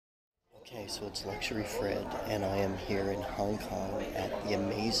Okay, so it's Luxury Fred, and I am here in Hong Kong at the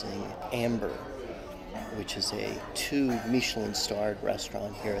amazing Amber, which is a 2 Michelin-starred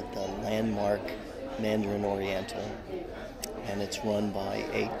restaurant here at the landmark Mandarin Oriental. And it's run by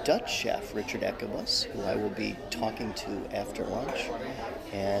a Dutch chef, Richard Eckebus, who I will be talking to after lunch.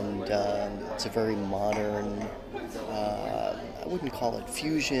 And it's a very modern, I wouldn't call it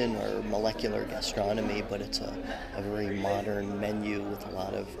fusion or molecular gastronomy, but it's a very modern menu with a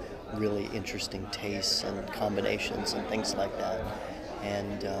lot of really interesting tastes and combinations and things like that.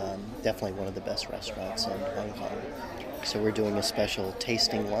 And definitely one of the best restaurants in Hong Kong. So we're doing a special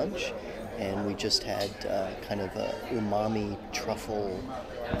tasting lunch, and we just had kind of a umami truffle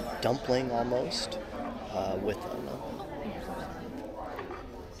dumpling almost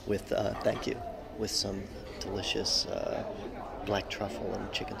thank you, with some delicious black truffle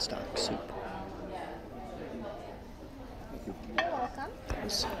and chicken stock soup. You're welcome. It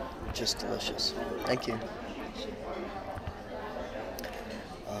was just delicious. Thank you.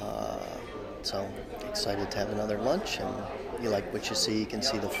 So excited to have another lunch, and you like what you see, you can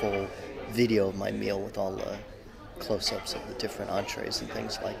see the full video of my meal with all the close-ups of the different entrees and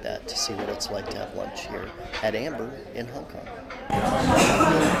things like that to see what it's like to have lunch here at Amber in Hong Kong.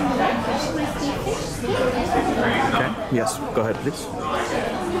 Okay, yes, go ahead please.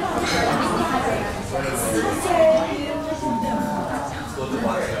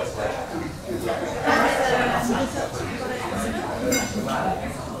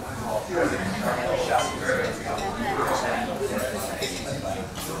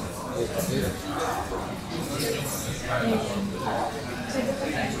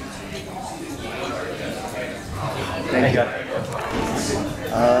 Thank you.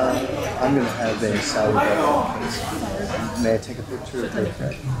 I'm going to have a sourdough, please. May I take a picture of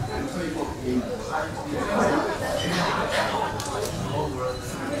it?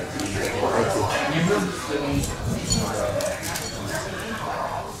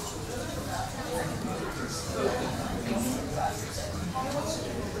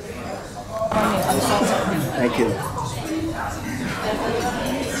 Thank you. Thank you.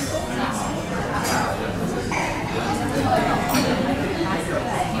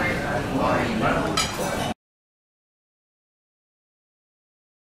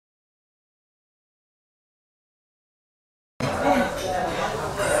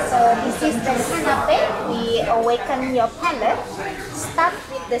 So this is the canapé. We awaken your palate. Start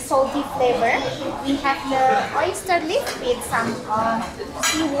with the salty flavor. We have the oyster leaf with some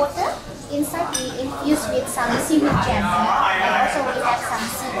seawater. Inside we infuse with some seaweed jam. And also we have some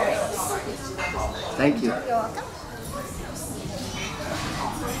sea grapes. Thank you. You're welcome.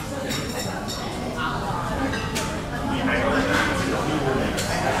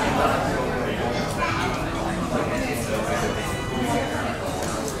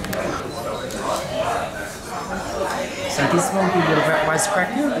 So this one will be the red rice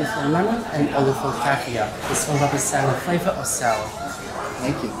cracker with lemon and olive oil caviar. This one represents the flavor of sour.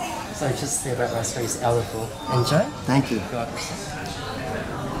 Thank you. So just the red rice with olive oil. Enjoy. Thank you. You're welcome.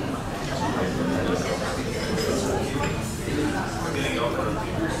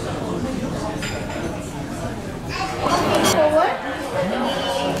 Forward, we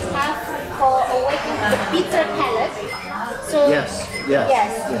have for awakening the bitter palate. So Yes.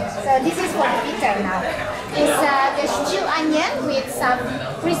 So this is for the bitter now. It's the stewed onion with some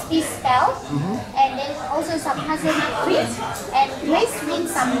crispy spell, and then also some hazelnut cream, and glazed with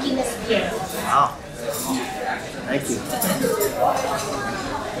some Guinness beer. Wow. Thank you.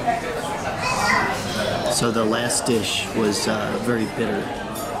 So the last dish was very bitter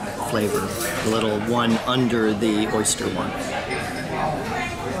flavor, a little one under the oyster one.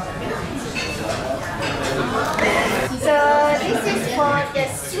 So this is for the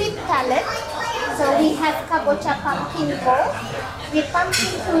sweet palate. So we have kabocha pumpkin bowl with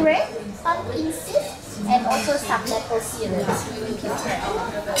pumpkin puree, pumpkin seeds, and also some maple syrup.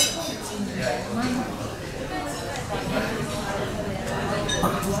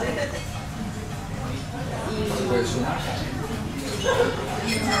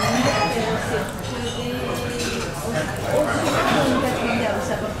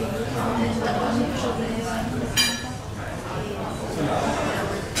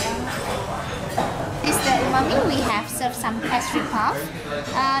 We have served some pastry puff.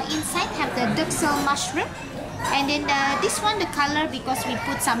 Inside have the duxelle mushroom, and then this one the color because we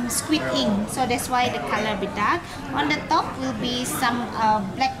put some squid ink, so that's why the color be dark. On the top will be some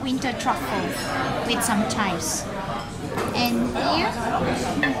black winter truffle with some chives. And here,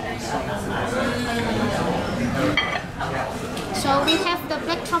 so we have the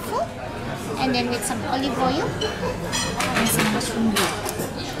black truffle, and then with some olive oil and some mushroom dip.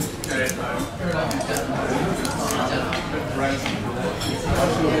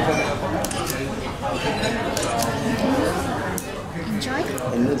 Enjoy.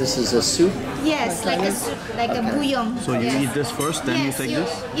 And this is a soup? Yes, like a soup, like a bouillon. So you eat this first, then you take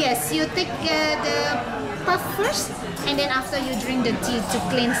this? Yes, you take the puff first, and then after you drink the tea to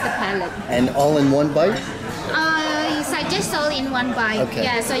cleanse the palate. And all in one bite? You suggest all in one bite. Okay.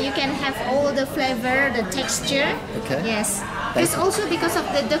 Yeah, so you can have all the flavor, the texture. Okay. Yes. Thank It's you. also because of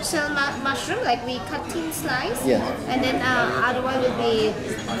the duck shell mushroom, like we cut thin slice. Yes. And then otherwise will be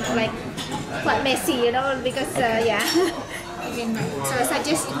like quite messy, you know, because yeah. Again, so I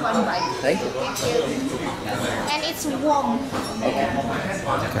suggest in one bite. Thank you. Thank you. And it's warm.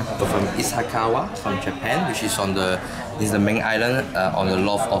 So from Isakawa, from Japan, which is on the main island on the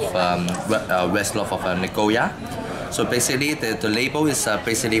north of west north of Nagoya. So basically, the label is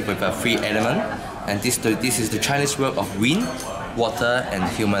basically with a three element, and this is the Chinese word of wind, water, and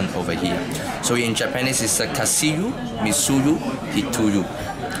human over here. So in Japanese, it's Kasiyu, Misuyu, Hituyu.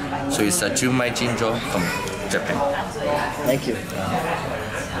 So it's a Junmai Jinjo from Japan. Thank you.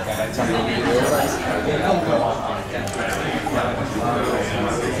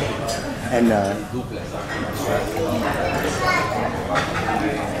 And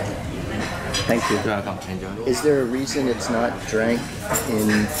thank you. You're welcome. Enjoy. Is there a reason it's not drank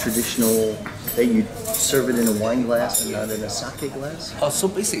in traditional, that you serve it in a wine glass and not in a sake glass? So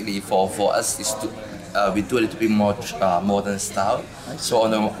basically, for us is to we do a little bit more modern style. So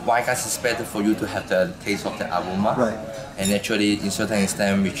on the wine glass, it's better for you to have the taste of the aroma. Right. And actually, in certain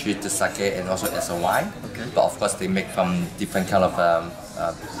extent, we treat the sake and also as a wine. Okay. But of course, they make from different kind of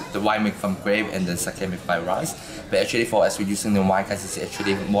the wine make from grape and then sake made by rice. But actually, for us, we're using the wine glass, it's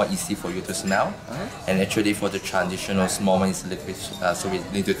actually more easy for you to smell. And actually, for the traditional small one, it's a little bit so we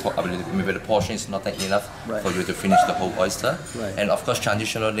need to talk a little bit. Maybe the portion is not that enough Right. for you to finish the whole oyster. Right. And of course,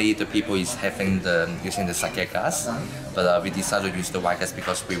 traditionally, the people is having using the sake glass, but we decided to use the wine glass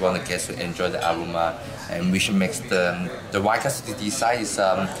because we want the guests to enjoy the aroma, and which makes the wine glass the design is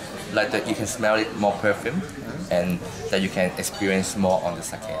like that you can smell it more perfume, and that you can experience more on the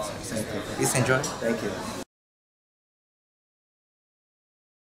sake. Please enjoy. Thank you.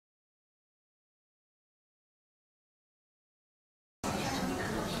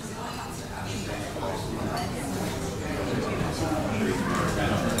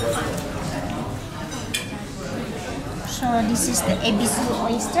 So this is the ebisu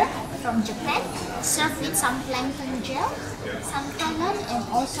oyster from Japan, served with some plankton gel, some cayenne, and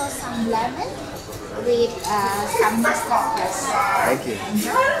also some lemon with some mustard gas. Thank you.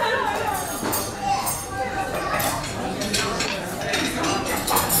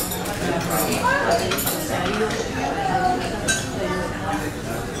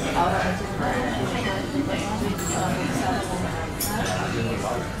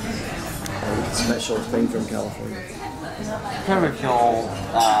 A special thing from California. Here with your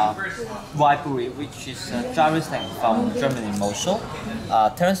rivalry, which is Japanese thing from Germany, Mosul,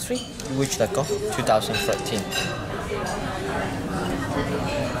 Terrace Street, which the go 2013.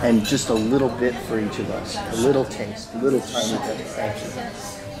 And just a little bit for each of us. A little taste, a little tiny bit. Thank you.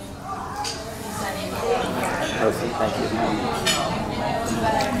 Perfect, thank you.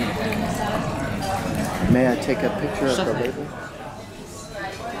 May I take a picture of the label?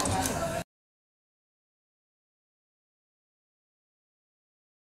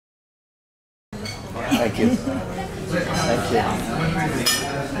 Thank you. Thank you.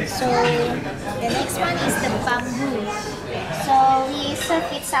 So the next one is the bamboo. So we serve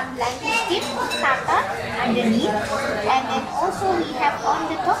with some lentil dip, tartar underneath, and then also we have on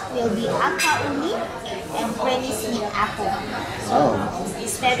the top will be aka uni and granny smith apple. So Oh.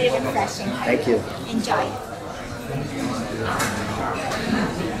 it's very refreshing. Thank you. Enjoy.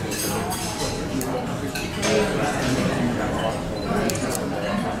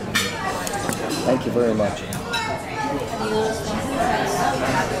 Thank you very much.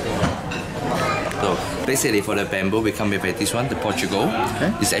 So basically, for the bamboo, we come with this one, the Portugal.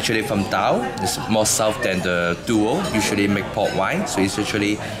 Okay. It's actually from Tao. It's more south than the Duo. Usually make port wine, so it's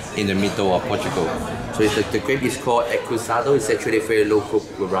actually in the middle of Portugal. So the grape is called Acusado. It's actually a very local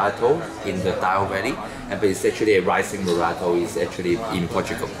varietal in the Tao Valley, but it's actually a rising varietal. It's actually in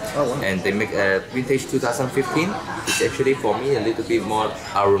Portugal. Oh, wow. And they make a vintage 2015. It's actually for me a little bit more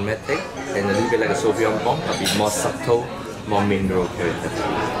aromatic and a little bit like a Sauvignon Blanc, a bit more subtle, more mineral character.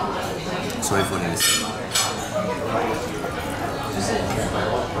 Sorry for the mistake.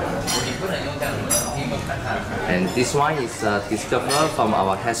 And this one is discovered from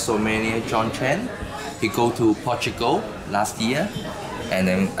our head sommelier John Chen. He go to Portugal last year, and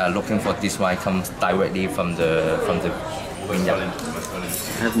then looking for this wine comes directly from the vineyard.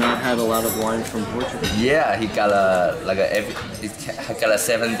 have not had a lot of wine from Portugal. Yeah, he got he got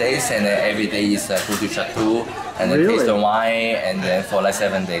 7 days, and every day is go to chateau and then Really? taste the wine, and then for like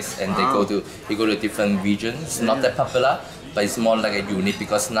 7 days, and they go to different regions. It's not that popular, but it's more like a unique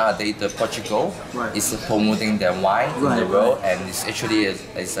because nowadays the Portugal Right. is promoting their wine in the Right, world, and it's actually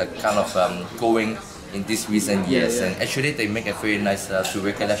it's a kind of going in these recent years, yeah. and actually they make a very nice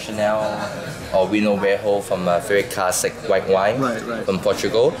Tourica Chanel or Vino Viejo from a very classic white wine Right. from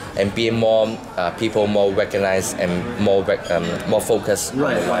Portugal, and being more people more recognized and more more focused on the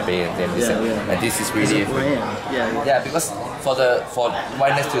Right. wine being Yeah. and this is really Brand. Yeah. yeah, because for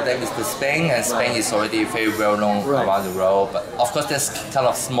right next to them is the Spain, and Spain is already very well known Right. around the world. But of course, there's kind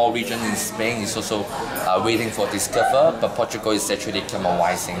of small region in Spain is also waiting for discover. But Portugal is actually come on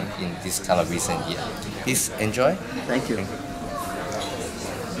rising in this kind of recent year. Please enjoy. Thank you.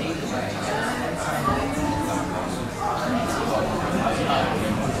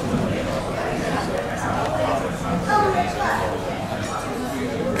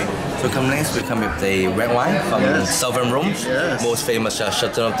 So come next, we come with the red wine from Yes. Southern Rome. Yes. Most famous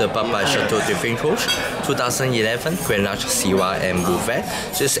Chateau of the Pape by Chateau de Vintage, 2011, Grenache, Syrah, and Bouvet.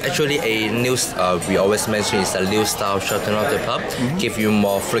 So it's actually a new, we always mention it's a new style Chateau of the Pape, give you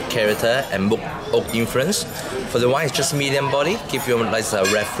more fruit character and oak influence. For the wine, it's just medium body, give you a nice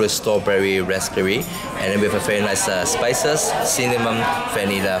red fruit, strawberry, raspberry, and then with a very nice spices, cinnamon,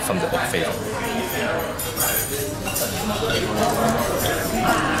 vanilla from the oak flavor.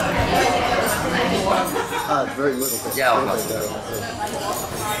 Very little bit. Yeah, of course.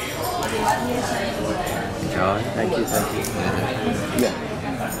 Enjoy. Thank you. Yeah.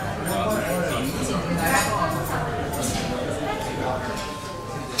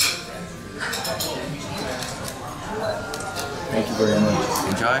 Thank you very much.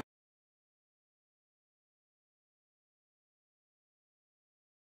 Enjoy.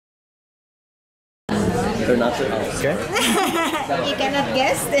 They're not the okay. You cannot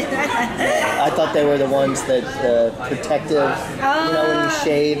guess. I thought they were the ones that protective. You know, when you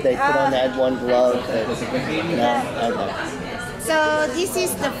shave, they put on that one glove. No, okay. So this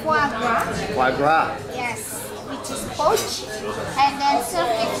is the foie gras. Foie gras. Yes, which is poached, and then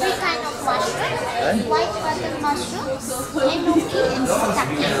served with 3 kinds of mushrooms: white button mushrooms, enoki, and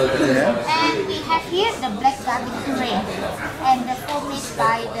shiitake. And we have here the black garlic puree, and the foam is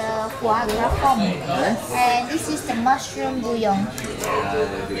by the foie gras foam. And this is the mushroom bouillon.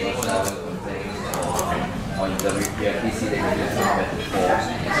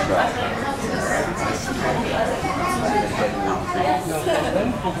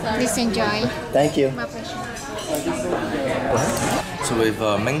 Please enjoy. Thank you. My pleasure. So with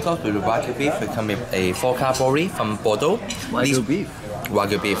main course with the Wagyu beef, we come with a foie gras from Bordeaux. Wagyu beef.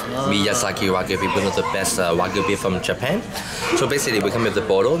 Wagyu beef, Miyazaki Wagyu beef, one of the best Wagyu beef from Japan. So basically we come with the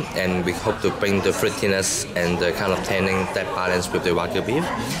Bordeaux, and we hope to bring the fruitiness and the kind of tanning that balance with the Wagyu beef,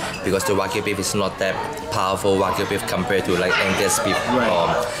 because the Wagyu beef is not that powerful Wagyu beef compared to like Angus beef.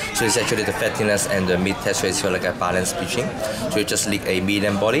 So it's actually the fattiness and the meat texture is like a balance between. So you just need a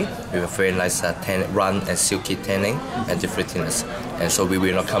medium body with a very nice run and silky tanning and the fruitiness. And so we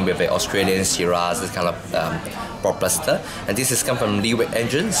will not come with an Australian Syrah, this kind of blockbuster. And this is come from Leeward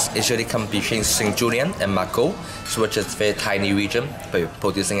engines. It usually come between St. Julian and Marco, so which is a very tiny region, but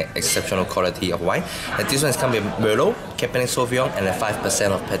producing exceptional quality of wine. And this one is come with Merlot, Cabernet Sauvignon, and a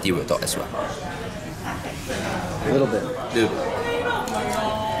 5% of Petit Verdot as well. A little bit.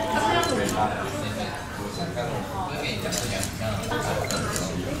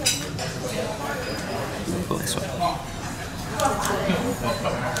 As well.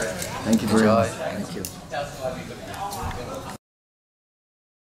 Thank you very Enjoy. much. Thank you.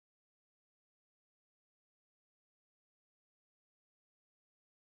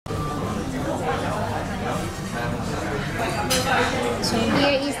 So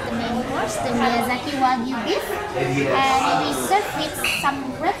here is the main course, the Miyazaki Wagyu beef, and we serve with some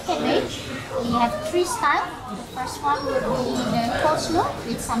red cabbage. We have 3 styles. The first one will be the coleslaw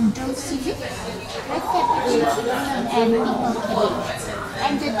with some drilled seaweed, red cabbage, and pickled cabbage.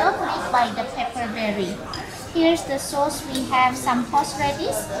 And the dough made by the pepperberry. Here's the sauce. We have some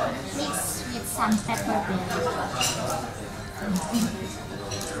horseradish mixed with some pepperberry.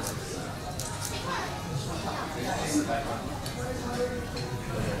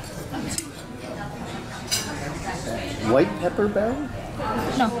 White pepper berry?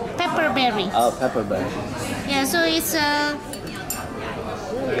 No, pepperberry. Oh, pepper berry. Yeah, so it's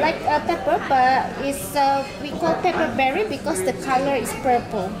like a pepper, but it's we call pepperberry because the color is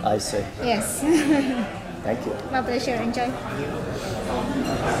purple. I see. Yes. Thank you. My pleasure. Enjoy.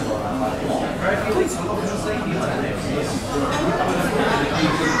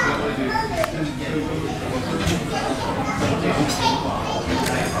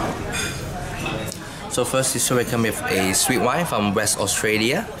 So first is we come with a sweet wine from West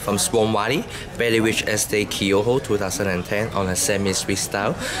Australia, from Swan Valley, Berry Rich Estate Keyoho 2010 on a semi-sweet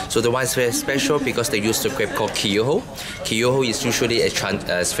style. So the wine is very special because they use the grape called Keyoho. Keyoho is usually a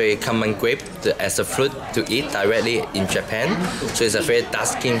very common grape as a fruit to eat directly in Japan. So it's a very dark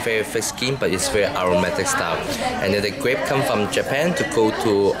skin, very thick skin, but it's very aromatic style. And then the grape come from Japan to go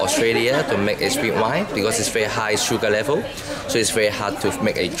to Australia to make a sweet wine because it's very high sugar level. So it's very hard to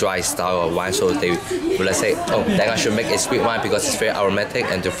make a dry style of wine. So they will say, oh, then I should make a sweet wine because it's very aromatic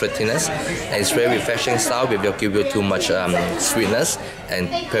and the fruitiness. And it's very refreshing style. We will give you too much sweetness and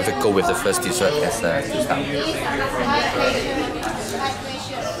perfect go with the first dessert as a style.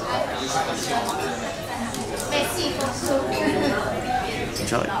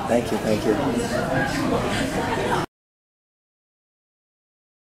 Enjoy. Thank you, thank you.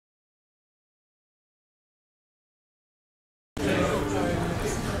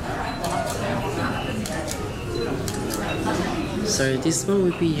 So this one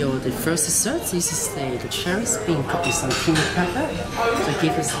will be the first dessert. This is the cherries being cooked with some chili pepper to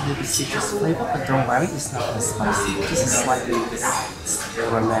give us a little bit citrus flavor, but don't worry, it's not as spicy. This is slightly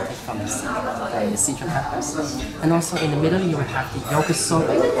aromatic from the citrus peppers. And also in the middle you will have the yogurt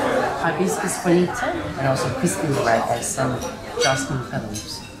sorbet, hibiscus bonita, and also crispy bread and some jasmine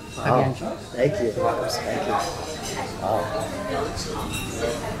petals. Have you enjoyed? Thank you. Thank you. Wow.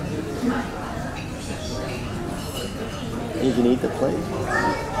 You can eat the plate.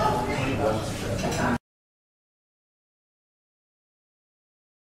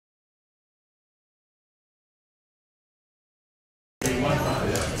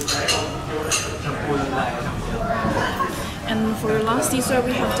 And for the last dessert,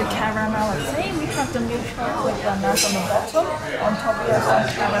 we have the caramel latte. We have the milk chocolate with the nuts on the bottom. On top, we have some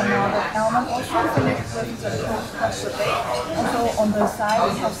caramel with almond also finished with the toast sorbet. Also on the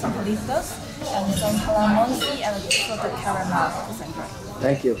side, we have some palistas and some calamansi and also the caramel to enjoy.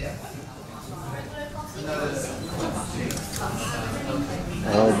 Thank you.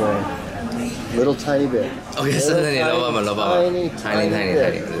 Oh boy. Little tiny bit. Okay, certainly, no problem.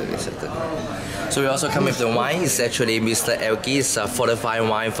 Tiny. So we also come with the wine. It's actually Mr. Elgi. It's a fortified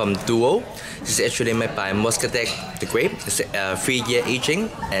wine from Duo. It's actually made by Muscadet, the grape. It's a 3-year aging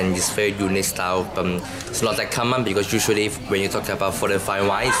and it's very unique style. It's not that common because usually when you talk about fortified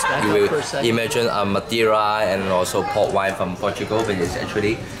wines, you will imagine Madeira and also port wine from Portugal, but it's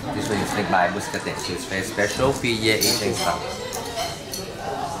actually, this one is made by Muscadet. So it's very special, 3-year aging style.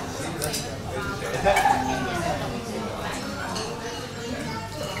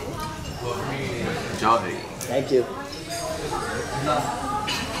 Enjoy. Thank you.